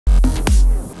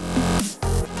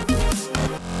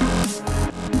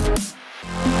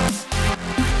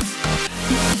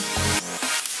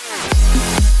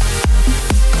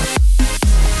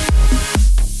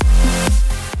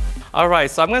All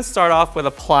right, so I'm going to start off with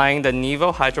applying the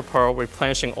Nevo Hydro Pearl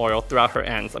Replenishing Oil throughout her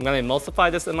ends. I'm going to emulsify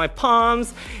this in my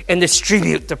palms and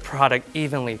distribute the product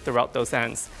evenly throughout those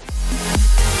ends.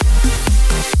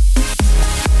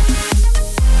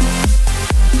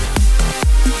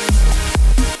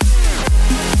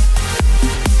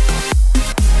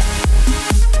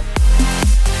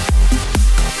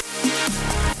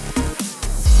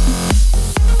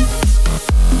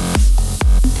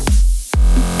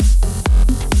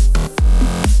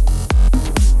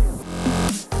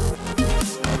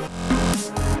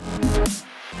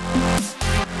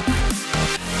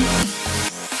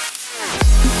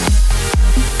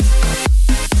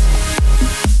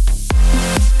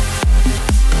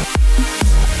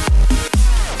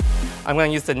 I'm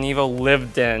going to use the Nevo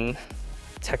Lived In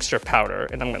texture powder,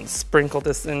 and I'm going to sprinkle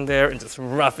this in there and just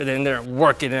rough it in there and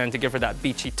work it in to give her that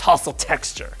beachy Tousled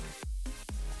texture.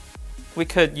 We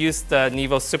could use the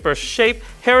Nevo Super Shape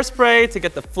hairspray to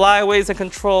get the flyaways in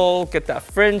control, get that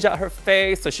fringe out her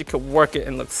face so she could work it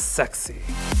and look sexy.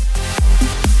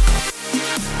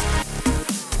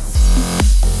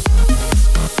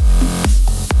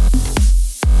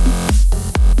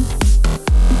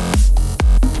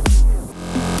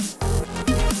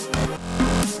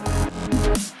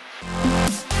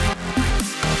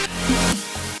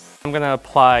 I'm going to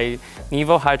apply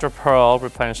Nevo Hydro Pearl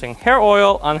Replenishing Hair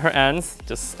Oil on her ends.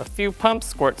 Just a few pumps,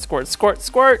 squirt, squirt, squirt,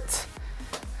 squirt.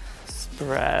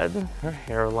 Spread her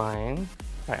hairline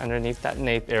right underneath that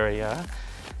nape area,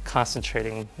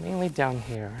 concentrating mainly down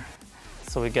here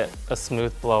so we get a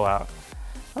smooth blowout.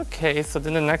 Okay, so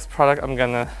then the next product I'm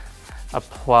going to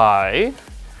apply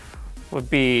would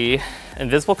be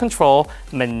Invisible Control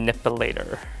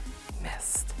Manipulator.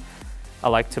 I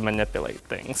like to manipulate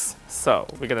things. So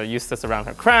we're gonna use this around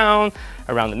her crown,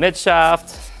 around the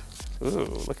mid-shaft.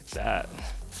 Ooh, look at that.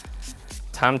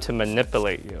 Time to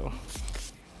manipulate you.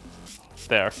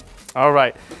 There. All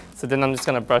right, so then I'm just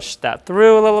gonna brush that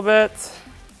through a little bit,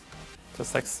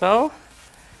 just like so.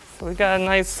 So we got a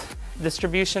nice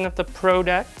distribution of the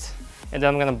product, and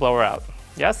then I'm gonna blow her out.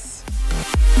 Yes?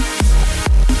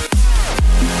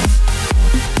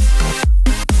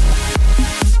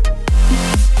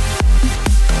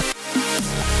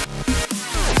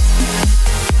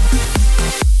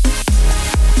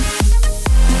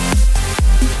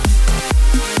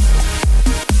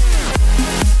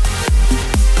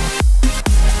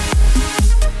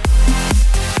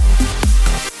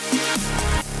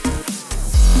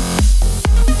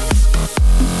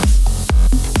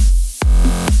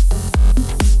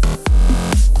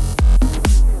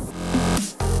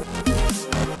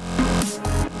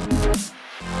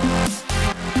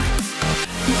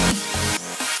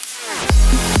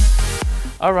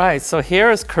 All right, so here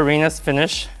is Karina's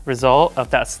finished result of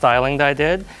that styling that I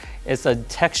did. It's a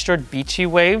textured beachy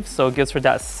wave, so it gives her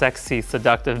that sexy,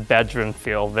 seductive bedroom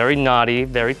feel. Very naughty,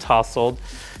 very tousled,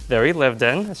 very lived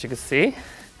in, as you can see.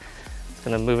 Just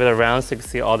gonna move it around so you can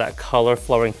see all that color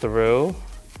flowing through.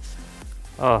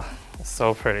 Oh, it's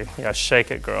so pretty. Yeah,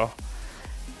 shake it, girl.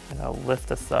 And I'll lift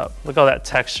this up. Look at all that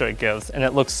texture it gives, and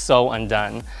it looks so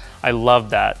undone. I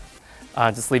love that.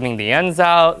 Just leaving the ends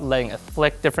out, letting it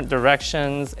flick different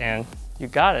directions, and you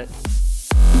got it.